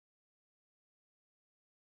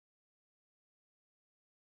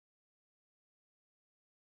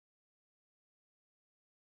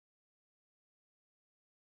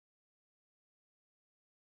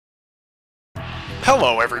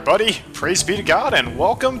Hello everybody, praise be to God, and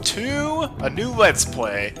welcome to a new Let's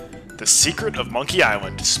Play, The Secret of Monkey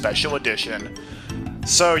Island Special Edition.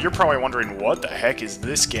 So you're probably wondering, what the heck is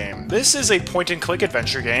this game? This is a point-and-click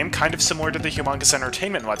adventure game, kind of similar to the Humongous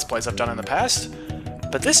Entertainment Let's Plays I've done in the past,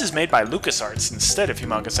 but this is made by LucasArts instead of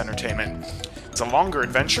Humongous Entertainment. It's a longer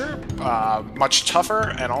adventure, much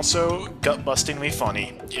tougher, and also gut-bustingly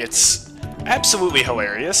funny. It's absolutely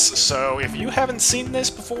hilarious, so if you haven't seen this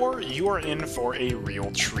before, you are in for a real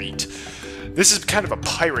treat. This is kind of a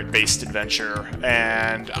pirate-based adventure,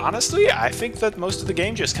 and honestly, I think that most of the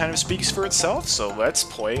game just kind of speaks for itself, so let's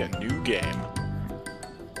play a new game.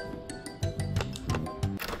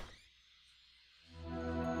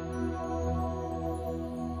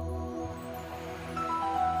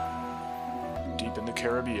 Deep in the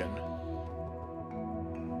Caribbean.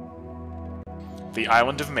 The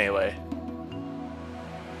island of Melee.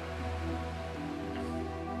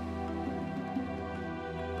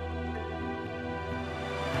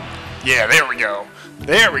 Yeah, there we go.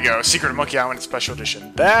 There we go. Secret of Monkey Island Special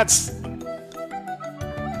Edition. That's...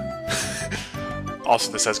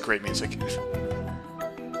 Also, this has great music.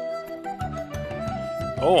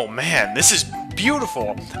 Oh man, this is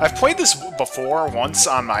beautiful. I've played this before once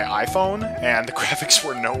on my iPhone, and the graphics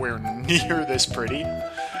were nowhere near this pretty.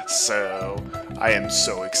 So, I am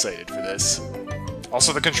so excited for this.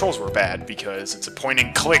 Also, the controls were bad because it's a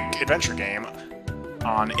point-and-click adventure game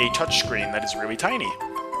on a touchscreen that is really tiny.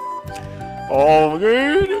 Oh,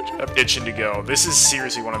 good. I'm itching to go. This is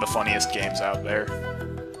seriously one of the funniest games out there.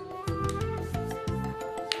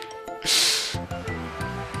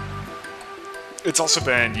 It's also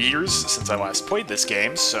been years since I last played this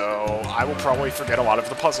game, so I will probably forget a lot of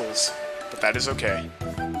the puzzles, but that is okay.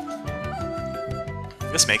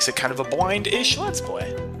 This makes it kind of a blind-ish Let's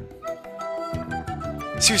Play.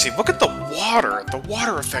 Seriously, look at the water! The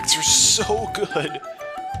water effects are so good!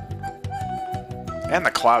 And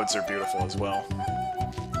the clouds are beautiful as well.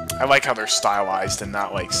 I like how they're stylized and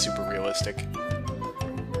not, like, super realistic.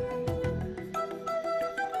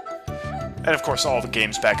 And of course, all the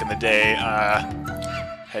games back in the day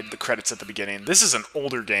had the credits at the beginning. This is an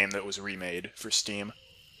older game that was remade for Steam.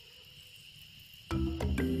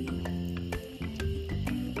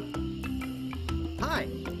 Hi,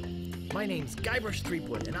 my name's Guybrush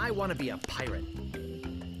Threepwood, and I want to be a pirate.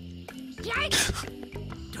 Yikes!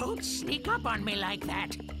 Don't sneak up on me like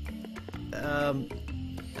that.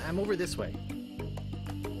 I'm over this way.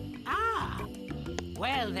 Ah,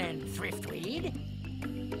 well then, Thriftweed.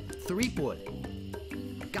 Threepwood.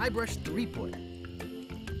 Guybrush Threepwood.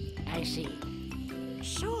 I see.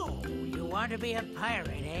 So, you want to be a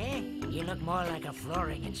pirate, eh? You look more like a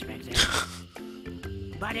flooring inspector.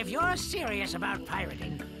 But if you're serious about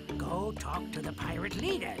pirating, go talk to the pirate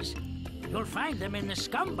leaders. You'll find them in the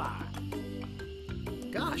scum bar.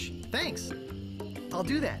 Gosh, thanks. I'll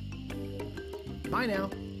do that. Bye now.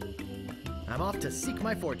 I'm off to seek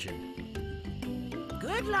my fortune.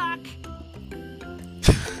 Good luck.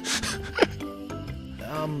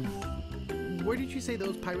 Where did you say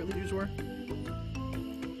those pirate leaders were?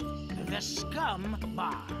 The scum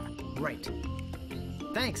bar. Right.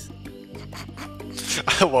 Thanks.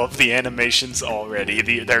 I love the animations already.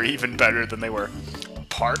 They're even better than they were.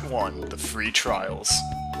 Part 1, the free trials.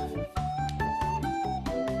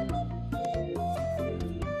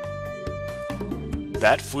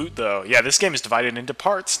 That flute, though. Yeah, this game is divided into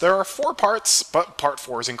parts. There are 4 parts, but part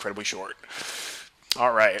 4 is incredibly short.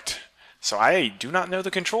 Alright. So I do not know the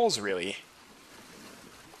controls, really.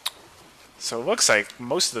 So it looks like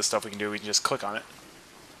most of the stuff we can do, we can just click on it.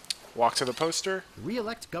 Walk to the poster.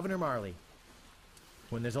 Re-elect Governor Marley.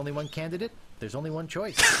 When there's only one candidate, there's only one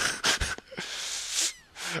choice.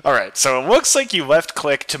 Alright, so it looks like you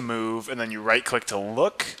left-click to move, and then you right-click to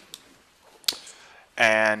look.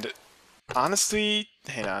 And honestly,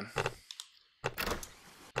 hang on.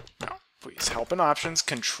 No, please. Help and options,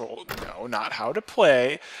 control. No, not how to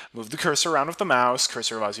play. Move the cursor around with the mouse.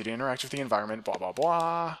 Cursor allows you to interact with the environment, blah, blah,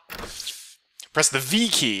 blah. Press the V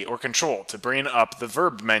key or control to bring up the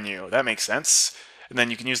verb menu. That makes sense. And then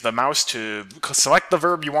you can use the mouse to select the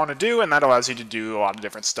verb you want to do, and that allows you to do a lot of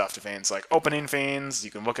different stuff to things like opening things,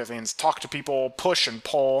 you can look at things, talk to people, push and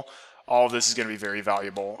pull. All of this is going to be very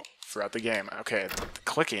valuable throughout the game. Okay, the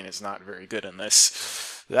clicking is not very good in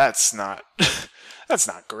this. That's not that's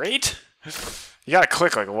not great. You gotta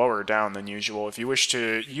click like lower down than usual. If you wish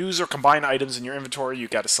to use or combine items in your inventory, you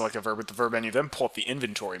gotta select a verb with the verb menu, then pull up the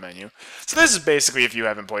inventory menu. So this is basically, if you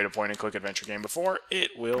haven't played a point-and-click adventure game before,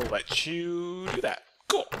 it will let you do that.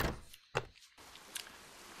 Cool.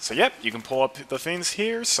 So yep, you can pull up the things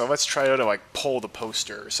here, so let's try to like pull the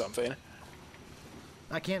poster or something.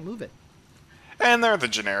 I can't move it. And they're the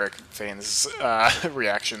generic Fane's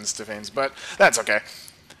reactions to Fane's, but that's okay.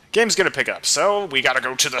 Game's gonna pick up, so we gotta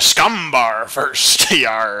go to the Scum Bar first.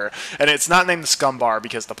 Yar. And it's not named the Scum Bar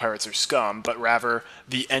because the pirates are scum, but rather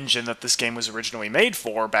the engine that this game was originally made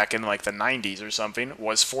for back in like the 90s or something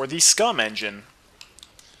was for the Scum engine.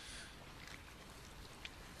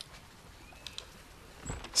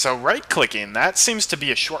 So right-clicking, that seems to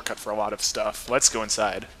be a shortcut for a lot of stuff. Let's go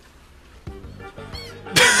inside.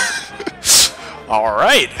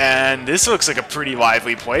 Alright, and this looks like a pretty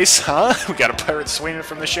lively place, huh? We got a pirate swinging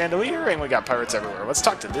from the chandelier, and we got pirates everywhere. Let's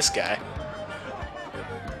talk to this guy.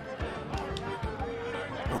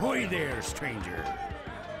 Ahoy there, stranger.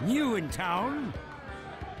 New in town?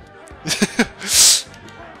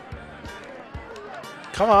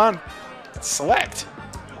 Come on. Select.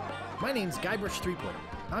 My name's Guybrush Threepwood.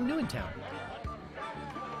 I'm new in town.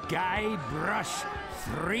 Guybrush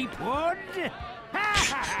Threepwood?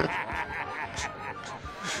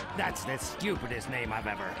 That's the stupidest name I've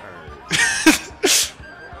ever heard.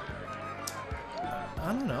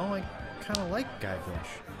 I don't know, I kind of like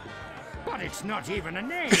Guybrush. But it's not even a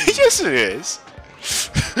name. Yes, it is.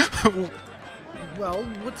 Well,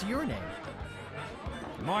 what's your name?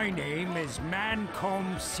 My name is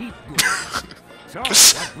Mancomb Seatgood. So,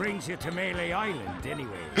 what brings you to Melee Island,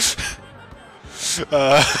 anyway?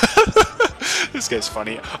 This guy's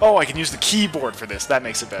funny. Oh, I can use the keyboard for this. That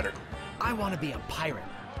makes it better. I want to be a pirate.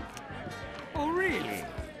 Oh, really?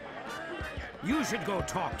 You should go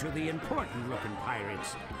talk to the important-looking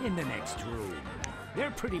pirates in the next room.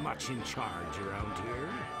 They're pretty much in charge around here.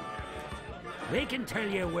 They can tell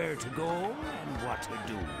you where to go and what to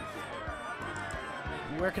do.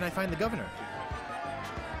 Where can I find the governor?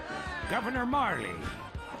 Governor Marley.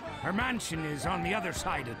 Her mansion is on the other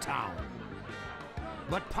side of town.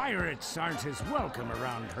 But pirates aren't as welcome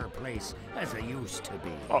around her place as they used to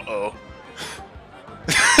be. Uh-oh.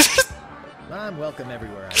 I'm welcome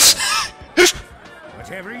everywhere I go.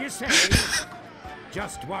 Whatever you say,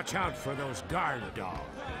 just watch out for those guard dogs.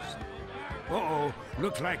 Uh-oh,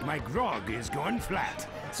 looks like my grog is going flat,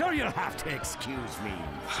 so you'll have to excuse me.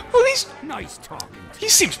 Well, he's... Nice talking to He you.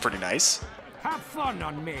 seems pretty nice. Have fun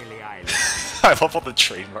on Melee Island. I love all the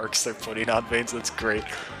trademarks they're putting on Veins. That's great.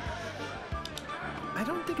 I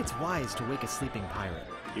don't think it's wise to wake a sleeping pirate.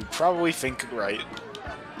 You probably think right.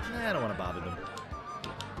 Nah, I don't want to bother them.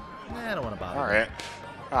 Nah, I don't want to bother them. Alright.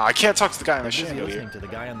 I can't talk to the guy on the I'm busy chandelier. listening to the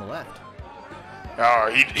guy on the left. Oh,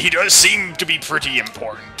 he does seem to be pretty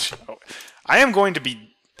important. Oh, I am going to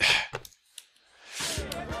be...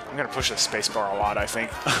 I'm going to push the spacebar a lot, I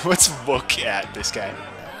think. Let's look at this guy.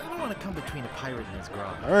 I don't want to come between a pirate and his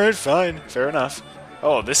grog. Alright, fine. Fair enough.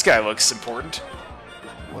 Oh, this guy looks important.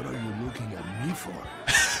 What are you looking at me for?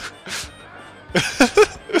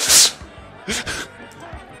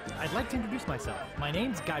 I'd like to introduce myself. My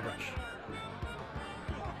name's Guybrush.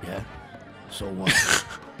 Yeah? So what?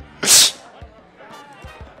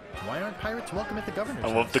 Why aren't pirates welcome at the governor's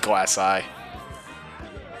I love the glass eye.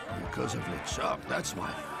 Because of LeChuck, that's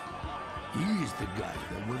why. He's the guy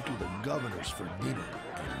that went to the governor's for dinner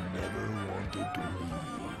and never wanted to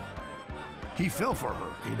leave. He fell for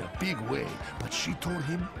her in a big way, but she told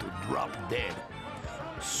him to drop dead.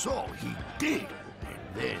 So he did, and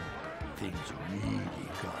then things really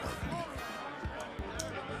got ugly.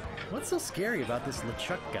 What's so scary about this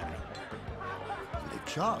LeChuck guy?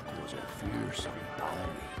 LeChuck was a fearsome pirate.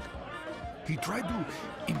 He tried to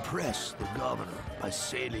impress the governor by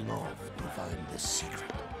sailing off to find the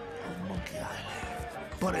secret of Monkey Island.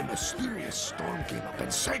 But a mysterious storm came up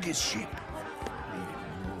and sank his ship,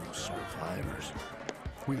 leaving no survivors.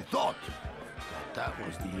 We thought that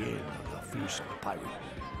was the end of the fearsome pirate,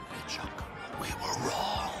 LeChuck. We were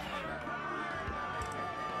wrong.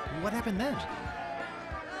 What happened then?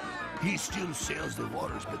 He still sails the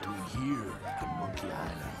waters between here and Monkey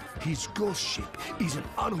Island. His ghost ship is an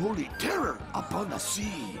unholy terror upon the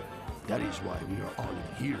sea. That is why we are all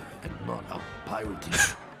in here and not out pirating.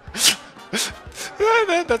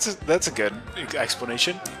 That's a good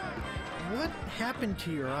explanation. What happened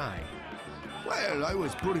to your eye? Well, I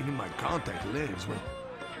was putting in my contact lens when...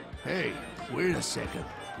 Hey, wait a second.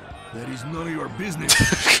 That is none of your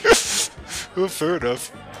business. Well, fair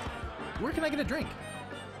enough. Where can I get a drink?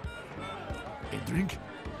 A drink?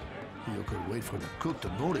 You could wait for the cook to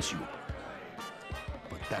notice you.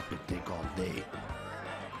 But that could take all day.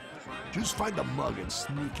 Just find a mug and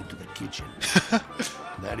sneak into the kitchen.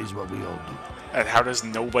 That is what we all do. And how does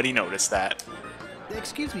nobody notice that?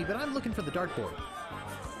 Excuse me, but I'm looking for the dartboard.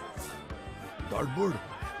 Dartboard?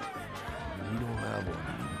 We don't have one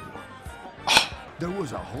anymore. There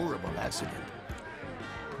was a horrible accident.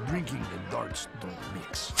 Drinking and darts don't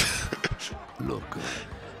mix. Look,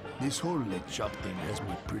 this whole LeChuck thing has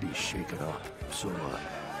me pretty shaken up. So,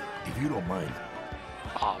 if you don't mind.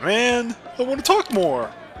 Aw, man. I want to talk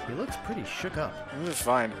more. He looks pretty shook up.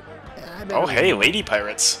 Fine. I better Oh, hey, leave. lady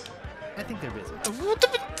pirates. I think they're busy.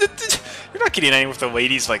 You're not getting any with the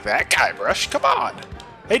ladies like that, Guybrush. Come on.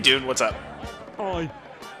 Hey, dude, what's up? Aye.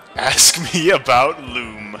 Ask me about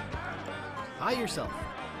Loom. Hi yourself.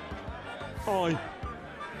 Aye.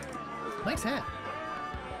 Nice hat.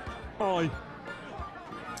 Aye.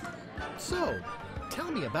 So,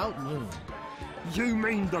 tell me about Loom. You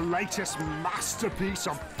mean the latest masterpiece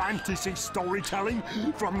of fantasy storytelling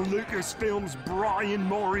from Lucasfilm's Brian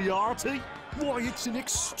Moriarty? Why, it's an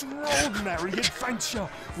extraordinary adventure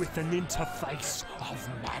with an interface of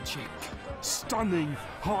magic. Stunning,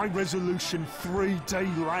 high-resolution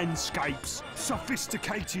 3D landscapes,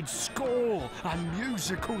 sophisticated score and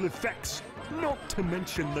musical effects, not to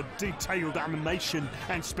mention the detailed animation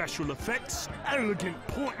and special effects, elegant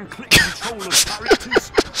point-and-click control of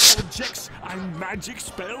characters, objects and magic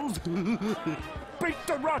spells. Beat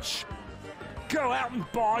the rush! Go out and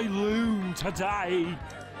buy Loom today!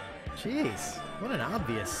 Jeez, what an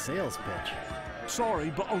obvious sales pitch. Sorry,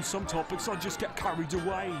 but on some topics I just get carried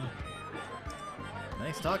away.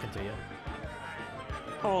 Nice talking to you.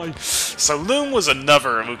 Aye. So Loom was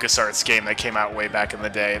another LucasArts game that came out way back in the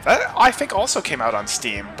day. That, I think, also came out on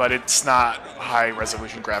Steam, but it's not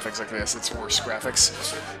high-resolution graphics like this. It's worse graphics.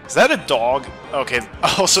 Is that a dog? Okay,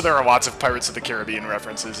 also there are lots of Pirates of the Caribbean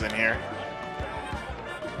references in here.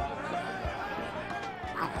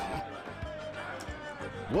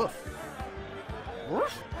 Woof.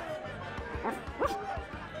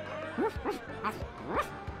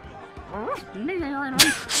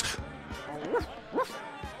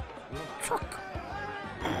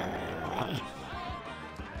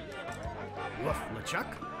 Woof, LeChuck.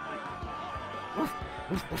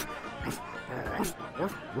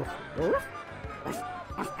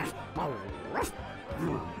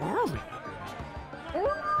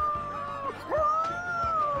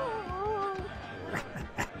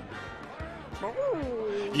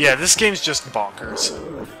 Yeah, this game's just bonkers.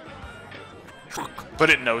 But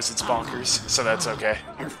it knows it's bonkers, so that's okay.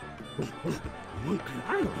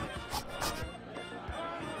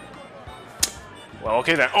 Well,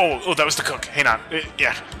 okay then. Oh, that was the cook. Hang on.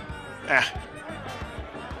 Yeah.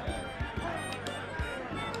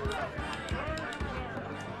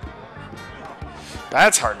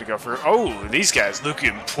 That's hard to go through. Oh, these guys look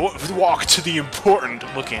walk to the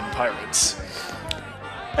important-looking pirates.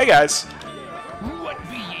 Hey, guys. What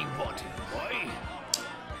be ye wanting, boy?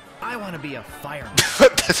 I want to be a fireman.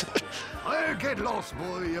 I'll get lost,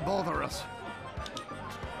 boy, you bother us.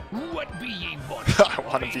 What be ye wanting? I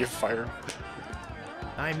want to be a fireman.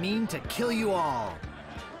 I mean to kill you all.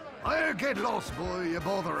 I'll get lost, boy, you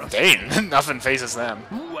bother us. Dang, nothing faces them.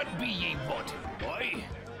 What be ye wanting, boy?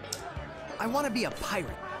 I want to be a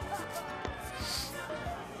pirate.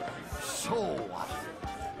 So what?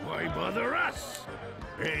 Why bother us?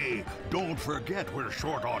 Hey, don't forget we're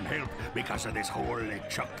short on help because of this whole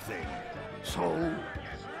LeChuck thing.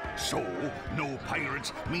 So, no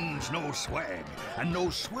pirates means no swag, and no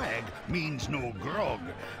swag means no grog,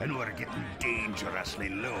 and we're getting dangerously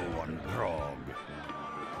low on grog.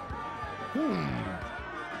 Do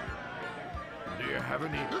you have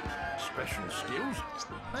any special skills?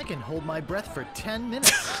 I can hold my breath for 10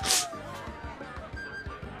 minutes.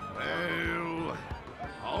 Well,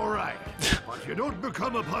 all right. But you don't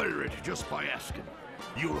become a pirate just by asking.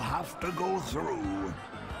 You'll have to go through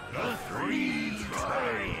the 3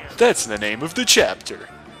 trials. That's the name of the chapter.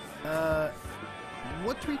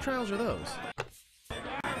 What 3 trials are those?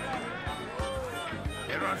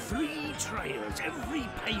 There are 3 trials every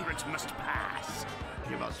pirate must pass.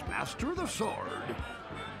 You must master the sword.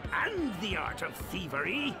 And the art of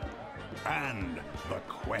thievery. And the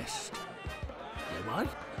quest. The what?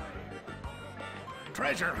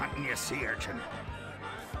 Treasure hunting, you sea urchin.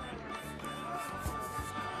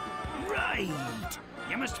 Right.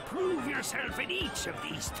 You must prove yourself in each of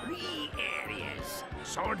these 3 areas.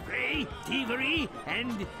 Swordplay, thievery,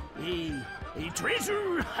 and a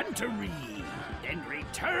treasure huntery. Then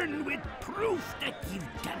return with proof that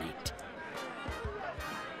you've done it.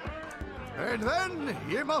 And then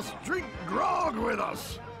you must drink grog with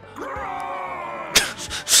us. Grog!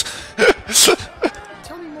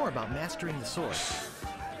 Tell me more about mastering the sword.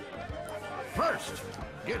 First,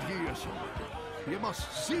 get ye a sword. You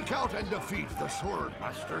must seek out and defeat the sword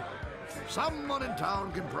master. Someone in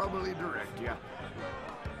town can probably direct you.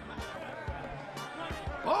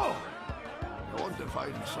 Oh, you want to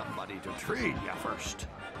find somebody to train you first.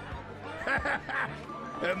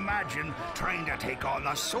 Imagine trying to take on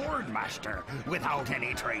the sword master without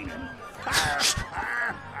any training.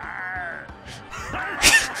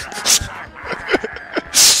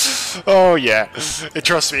 Oh yeah,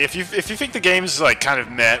 trust me. If you think the game's like kind of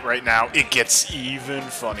meh right now, it gets even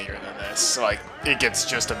funnier than this. Like it gets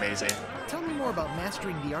just amazing. Tell me more about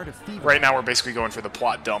mastering the art of thievery. Right now we're basically going for the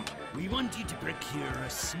plot dump. We want you to procure a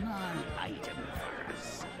small item for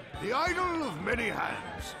us. The idol of many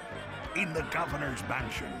hands. In the governor's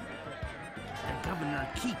mansion. The governor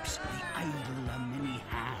keeps the idol of many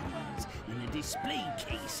hands in a display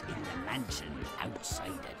case in the mansion outside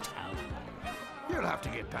of town. You'll have to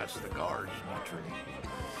get past the guards, naturally.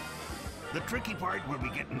 The tricky part will be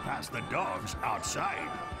getting past the dogs outside.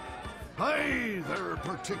 Hey, they're a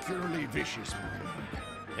particularly vicious breed.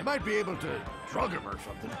 You might be able to drug him or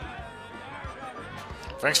something.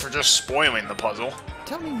 Thanks for just spoiling the puzzle.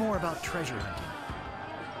 Tell me more about treasure hunting.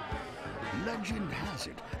 Legend has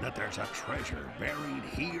it that there's a treasure buried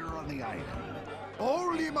here on the island.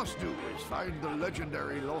 All you must do is find the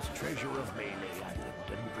legendary lost treasure of Melee Island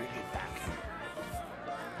and bring it back here.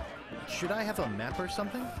 Should I have a map or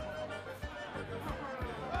something?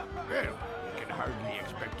 Well, you can hardly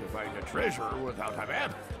expect to find a treasure without a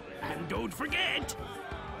map. And don't forget,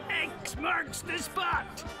 X marks the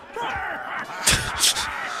spot.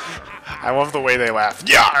 I love the way they laugh.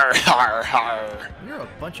 Yar, har, har. You're a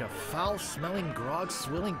bunch of foul-smelling,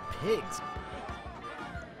 grog-swilling pigs.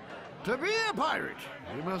 To be a pirate,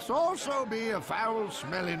 you must also be a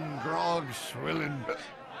foul-smelling, grog-swilling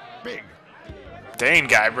pig. Dang,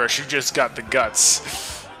 Guybrush, you just got the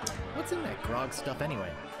guts. What's in that grog stuff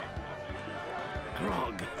anyway?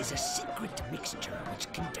 Grog is a secret mixture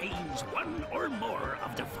which contains one or more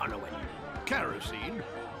of the following. Kerosene,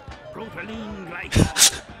 Propylene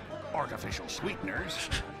glycol, artificial sweeteners,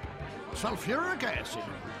 sulfuric acid,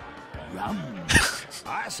 rum,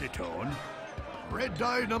 acetone, red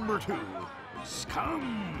dye number 2,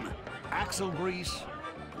 scum, axle grease,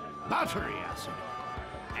 battery acid.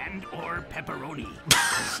 and or pepperoni.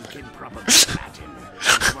 As you can probably imagine,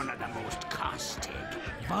 it's one of the most caustic,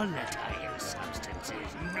 volatile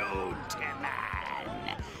substances known to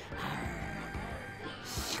man.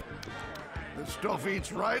 The stuff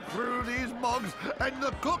eats right through these mugs, and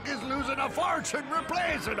the cook is losing a fortune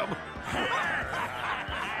replacing them.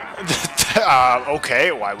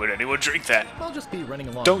 Okay, why would anyone drink that? I'll just be running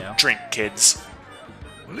along Don't now. drink, kids.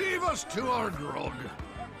 Leave us to our grog.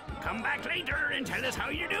 Come back later and tell us how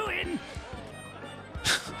you're doing.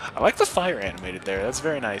 I like the fire animated there. That's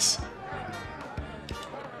very nice.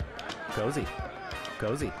 Cozy.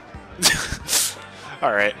 Cozy.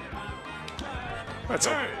 All right. That's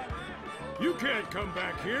Hey, you can't come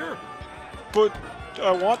back here. But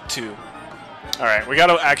I want to. All right, we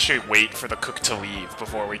gotta actually wait for the cook to leave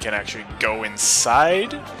before we can actually go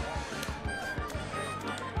inside.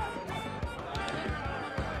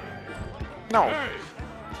 No, Hey,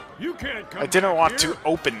 you can't come I didn't back want here. to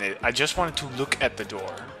open it. I just wanted to look at the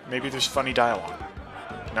door. Maybe there's funny dialogue.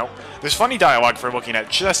 Nope. There's funny dialogue for looking at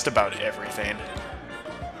just about everything.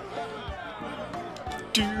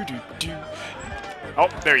 Do. Oh,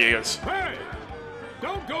 there he is. Hey,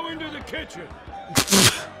 don't go into the kitchen.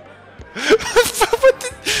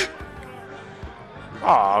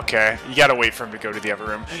 Oh, okay. You gotta wait for him to go to the other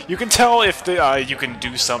room. You can tell if the you can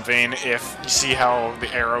do something if you see how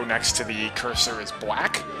the arrow next to the cursor is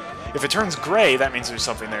black. If it turns gray, that means there's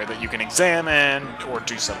something there that you can examine or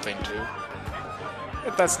do something to.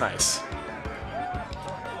 That's nice.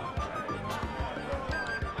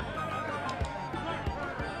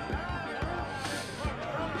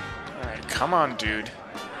 Alright, come on, dude.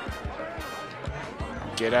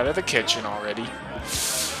 Get out of the kitchen already.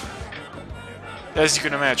 As you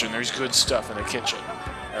can imagine, there's good stuff in the kitchen.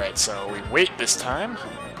 Alright, so we wait this time.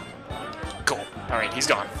 Cool. Alright, he's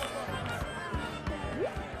gone.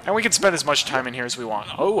 And we can spend as much time in here as we want.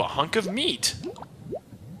 Oh, a hunk of meat!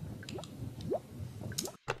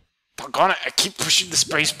 Doggone it, I keep pushing the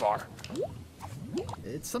space bar.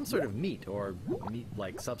 It's some sort of meat or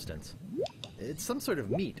meat-like substance. It's some sort of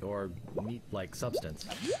meat or meat-like substance.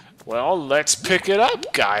 Well, let's pick it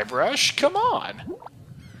up, Guybrush. Come on.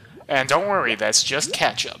 And don't worry, that's just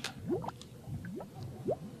ketchup.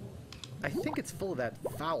 I think it's full of that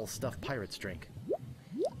foul stuff pirates drink.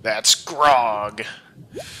 That's grog.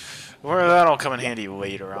 Well, that'll come in handy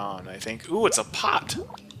later on, I think. Ooh, it's a pot.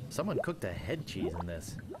 Someone cooked a head cheese in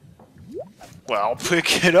this. Well,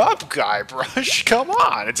 pick it up, Guybrush. Come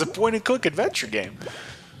on, it's a point-and-click adventure game.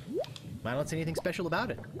 I don't see anything special about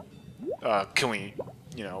it. Can we,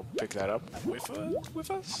 pick that up with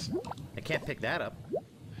us? I can't pick that up.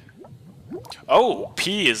 Oh,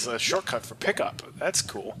 P is a shortcut for pickup. That's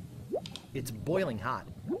cool. It's boiling hot.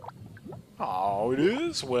 Oh, it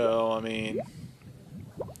is? Well, I mean...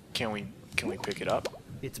 Can we pick it up?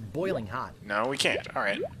 It's boiling hot. No, we can't.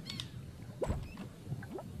 Alright.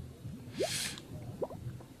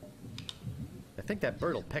 I think that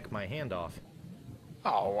bird'll peck my hand off.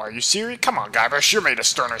 Oh, are you serious? Come on, Guybrush, you're made of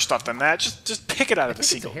sterner stuff than that. Just pick it out of the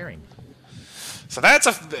It's a seagull. herring. So that's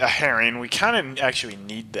a herring. We kind of actually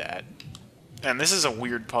need that. And this is a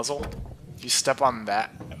weird puzzle. If you step on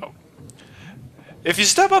that... Oh. If you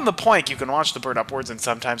step on the plank, you can launch the bird upwards, and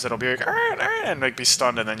sometimes it'll be like, and like be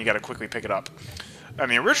stunned, and then you gotta quickly pick it up. In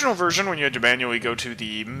the original version, when you had to manually go to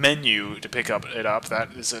the menu to pick it up,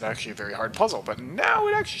 that is actually a very hard puzzle. But now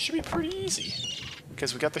it actually should be pretty easy.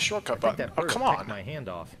 Because we got the shortcut I think button. that Oh, bird'll come peck on. my hand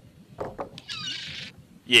off.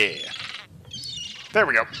 Yeah. There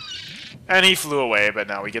we go. And he flew away, but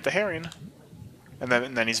now we get the herring. And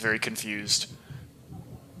then he's very confused.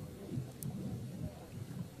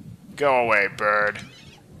 Go away, bird.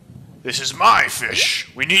 This is my fish.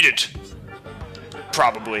 We need it.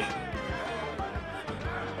 Probably.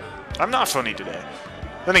 I'm not funny today.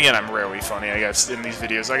 Then again, I'm rarely funny, I guess, in these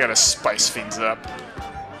videos. I gotta spice things up.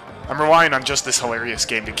 I'm relying on just this hilarious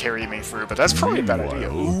game to carry me through, but that's probably a bad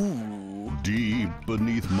idea. Ooh. Deep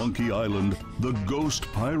beneath Monkey Island, the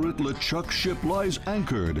ghost pirate LeChuck ship lies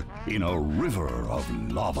anchored in a river of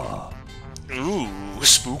lava. Ooh,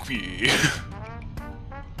 spooky.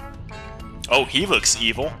 Oh, he looks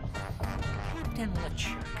evil. Captain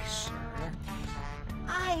LeChuck, sir.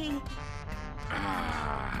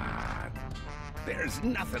 There's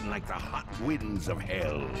nothing like the hot winds of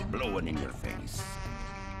hell blowing in your face.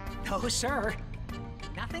 No, sir.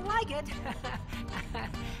 Nothing like it.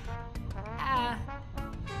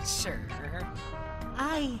 Sir,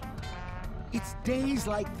 It's days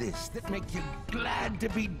like this that make you glad to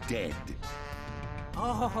be dead.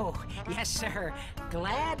 Oh, yes, sir.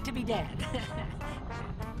 Glad to be dead.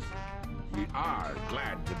 We are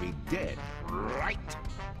glad to be dead, right?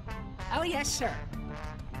 Oh, yes, sir.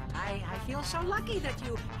 I feel so lucky that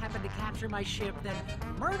you happened to capture my ship, then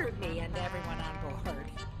murdered me and everyone on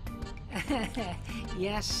board.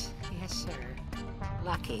 Yes, sir.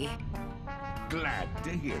 Lucky. Glad to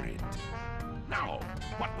hear it. Now,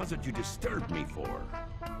 what was it you disturbed me for?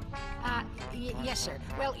 Yes, sir.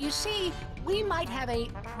 Well, you see, we might have a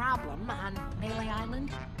problem on Melee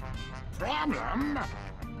Island. Problem?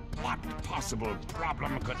 What possible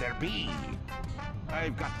problem could there be?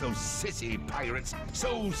 I've got those sissy pirates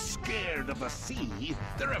so scared of the sea,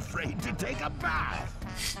 they're afraid to take a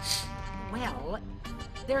bath. Well,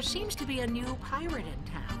 there seems to be a new pirate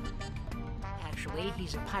in town. Actually,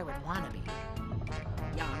 he's a pirate wannabe.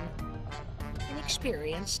 Young,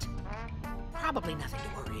 inexperienced, probably nothing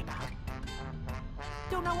to worry about.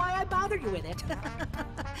 Don't know why I bother you with it.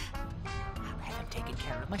 I'll have him taken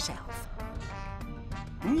care of myself.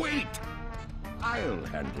 Wait! I'll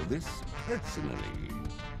handle this personally.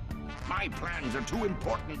 My plans are too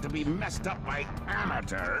important to be messed up by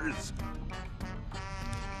amateurs.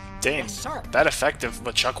 Damn, Yes, sir. that effect of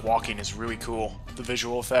LeChuck walking is really cool. The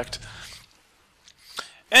visual effect.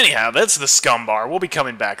 Anyhow, that's the scum bar. We'll be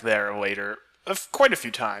coming back there later. Quite a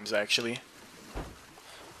few times, actually.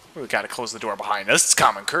 We gotta close the door behind us. It's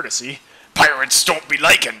common courtesy. Pirates don't be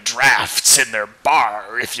liking drafts in their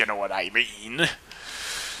bar, if you know what I mean.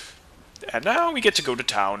 And now we get to go to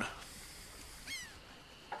town.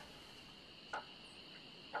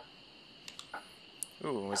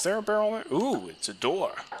 Ooh, is there a barrel there? Ooh, it's a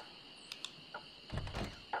door.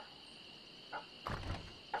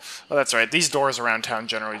 Oh, that's right. These doors around town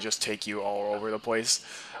generally just take you all over the place.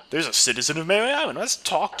 There's a citizen of Melee Island. Let's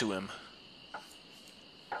talk to him.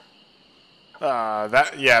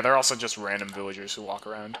 Yeah, they're also just random villagers who walk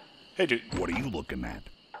around. Hey, dude. What are you looking at?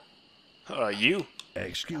 You.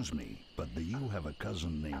 Excuse me, but do you have a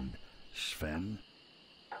cousin named Sven?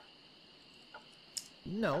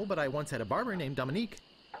 No, but I once had a barber named Dominique.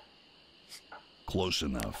 Close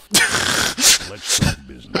enough. Let's talk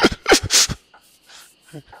business.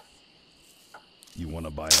 You want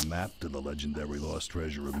to buy a map to the legendary lost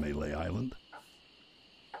treasure of Melee Island?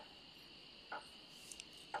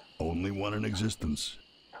 Only one in existence.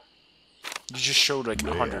 You just showed like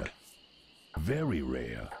 100. Rare. Very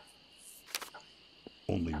rare.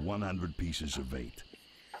 Only 100 pieces of 8.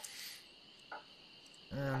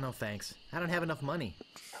 No thanks. I don't have enough money.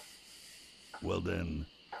 Well then,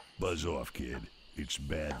 buzz off, kid. It's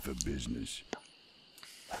bad for business.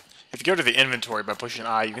 If you go to the inventory by pushing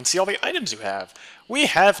I, you can see all the items you have. We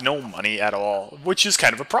have no money at all, which is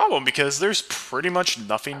kind of a problem because there's pretty much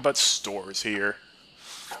nothing but stores here.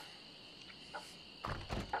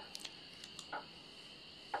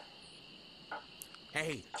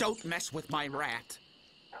 Hey, don't mess with my rat.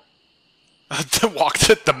 Walked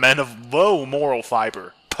at the men of low moral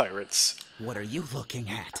fiber, pirates. What are you looking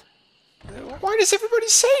at? Why does everybody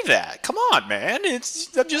say that? Come on, man. I'm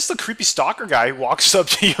just the creepy stalker guy who walks up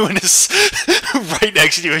to you and is right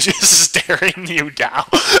next to you and just staring you down.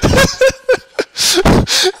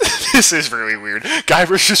 This is really weird.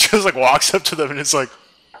 Guybrush just like walks up to them and is like,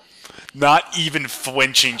 not even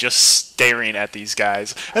flinching, just staring at these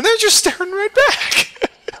guys. And they're just staring right back.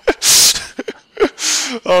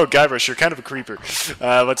 Oh, Guybrush, you're kind of a creeper.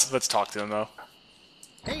 Let's talk to him, though.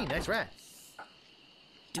 Hey, nice rat.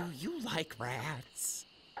 Do you like rats?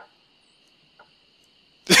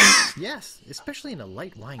 Yes, especially in a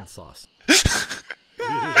light wine sauce. Get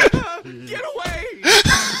away!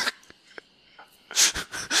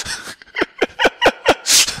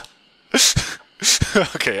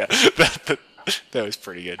 Okay, yeah, that was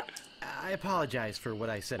pretty good. I apologize for what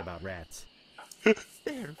I said about rats.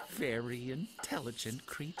 They're very intelligent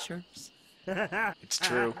creatures. It's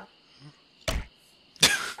true.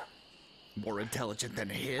 More intelligent than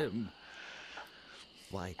him.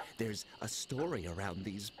 Why, there's a story around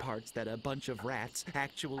these parts that a bunch of rats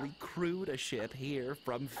actually crewed a ship here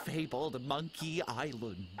from fabled Monkey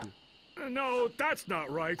Island. No, that's not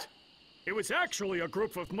right. It was actually a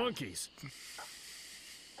group of monkeys.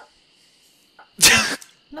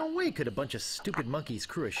 No way could a bunch of stupid monkeys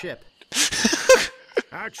crew a ship.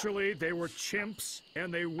 Actually, they were chimps,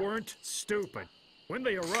 and they weren't stupid. When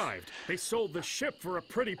they arrived, they sold the ship for a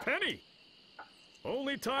pretty penny.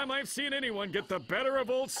 Only time I've seen anyone get the better of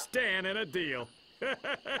old Stan in a deal.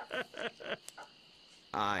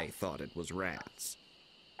 I thought it was rats.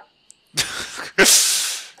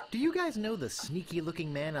 Do you guys know the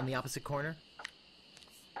sneaky-looking man on the opposite corner?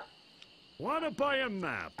 Wanna buy a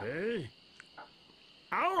map, eh?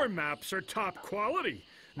 Our maps are top quality.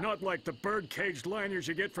 Not like the bird-caged lanyards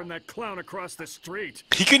you get from that clown across the street.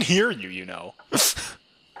 He can hear you, you know.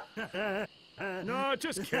 No,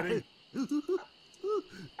 just kidding.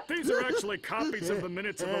 These are actually copies of the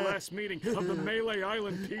minutes of the last meeting of the Melee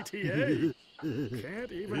Island PTA.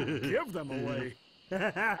 Can't even give them away.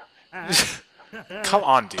 Come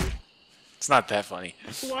on, dude. It's not that funny.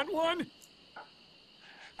 Want one?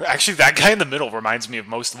 Actually, that guy in the middle reminds me of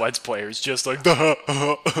most Let's players, just like the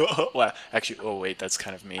well, actually, oh wait, that's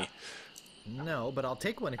kind of me. No, but I'll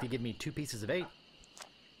take one if you give me 2 pieces of 8.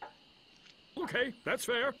 Okay, that's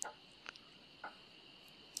fair.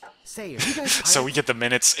 Say, are you guys pirates? So we get the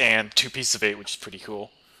minutes and 2 pieces of 8, which is pretty cool.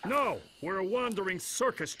 No, we're a wandering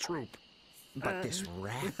circus troupe. But this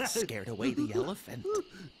rat scared away the elephant.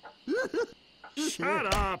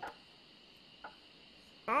 Shut up!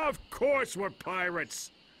 Of course we're pirates.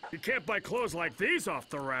 You can't buy clothes like these off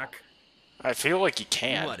the rack. I feel like you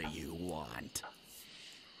can. What do you want?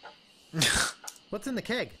 What's in the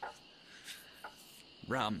keg?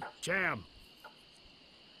 Rum. Jam.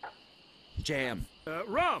 Jam.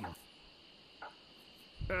 Rum.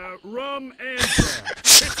 Rum and jam.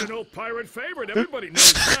 It's an old pirate favorite. Everybody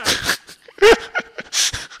knows that.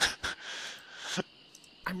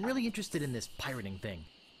 I'm really interested in this pirating thing.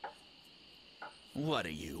 What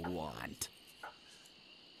do you want?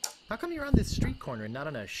 How come you're on this street corner and not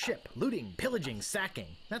on a ship? Looting, pillaging, sacking,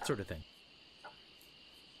 that sort of thing.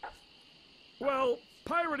 Well,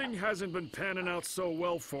 pirating hasn't been panning out so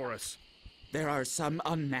well for us. There are some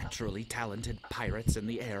unnaturally talented pirates in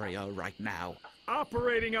the area right now.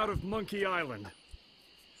 Operating out of Monkey Island.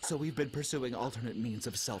 So we've been pursuing alternate means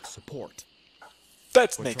of self-support.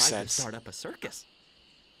 That We're makes trying to sense. start up a circus.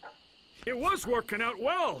 It was working out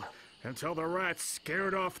well, until the rats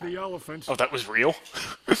scared off the elephant. Oh, that was real?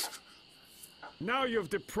 Now you've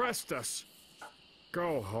depressed us.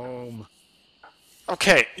 Go home.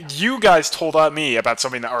 Okay, you guys told me about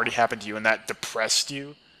something that already happened to you and that depressed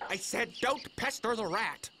you. I said don't pester the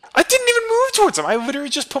rat. I didn't even move towards him. I literally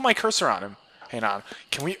just put my cursor on him. Hang on.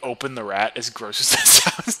 Can we open the rat, as gross as that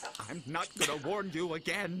sounds? I'm not gonna warn you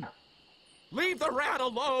again. Leave the rat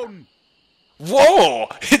alone. Whoa!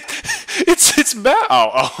 It's Matt.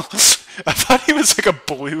 Oh, I thought he was like a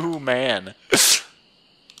blue man.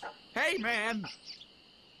 Hey, man.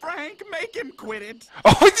 Frank, make him quit it.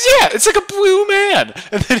 Oh, yeah! It's like a blue man!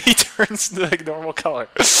 And then he turns to like normal color.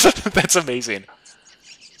 That's amazing.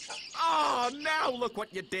 Oh, now look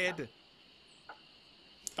what you did.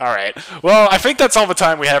 Alright. Well, I think that's all the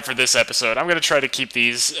time we have for this episode. I'm going to try to keep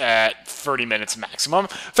these at 30 minutes maximum.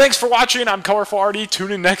 Thanks for watching. I'm Colorful Artie.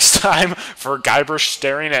 Tune in next time for Guybrush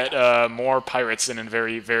staring at more pirates in a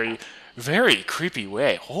very, very, very creepy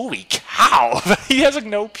way. Holy cow! He has like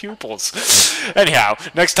no pupils. Anyhow,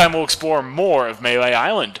 next time we'll explore more of Melee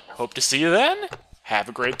Island. Hope to see you then. Have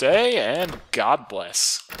a great day, and God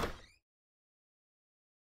bless.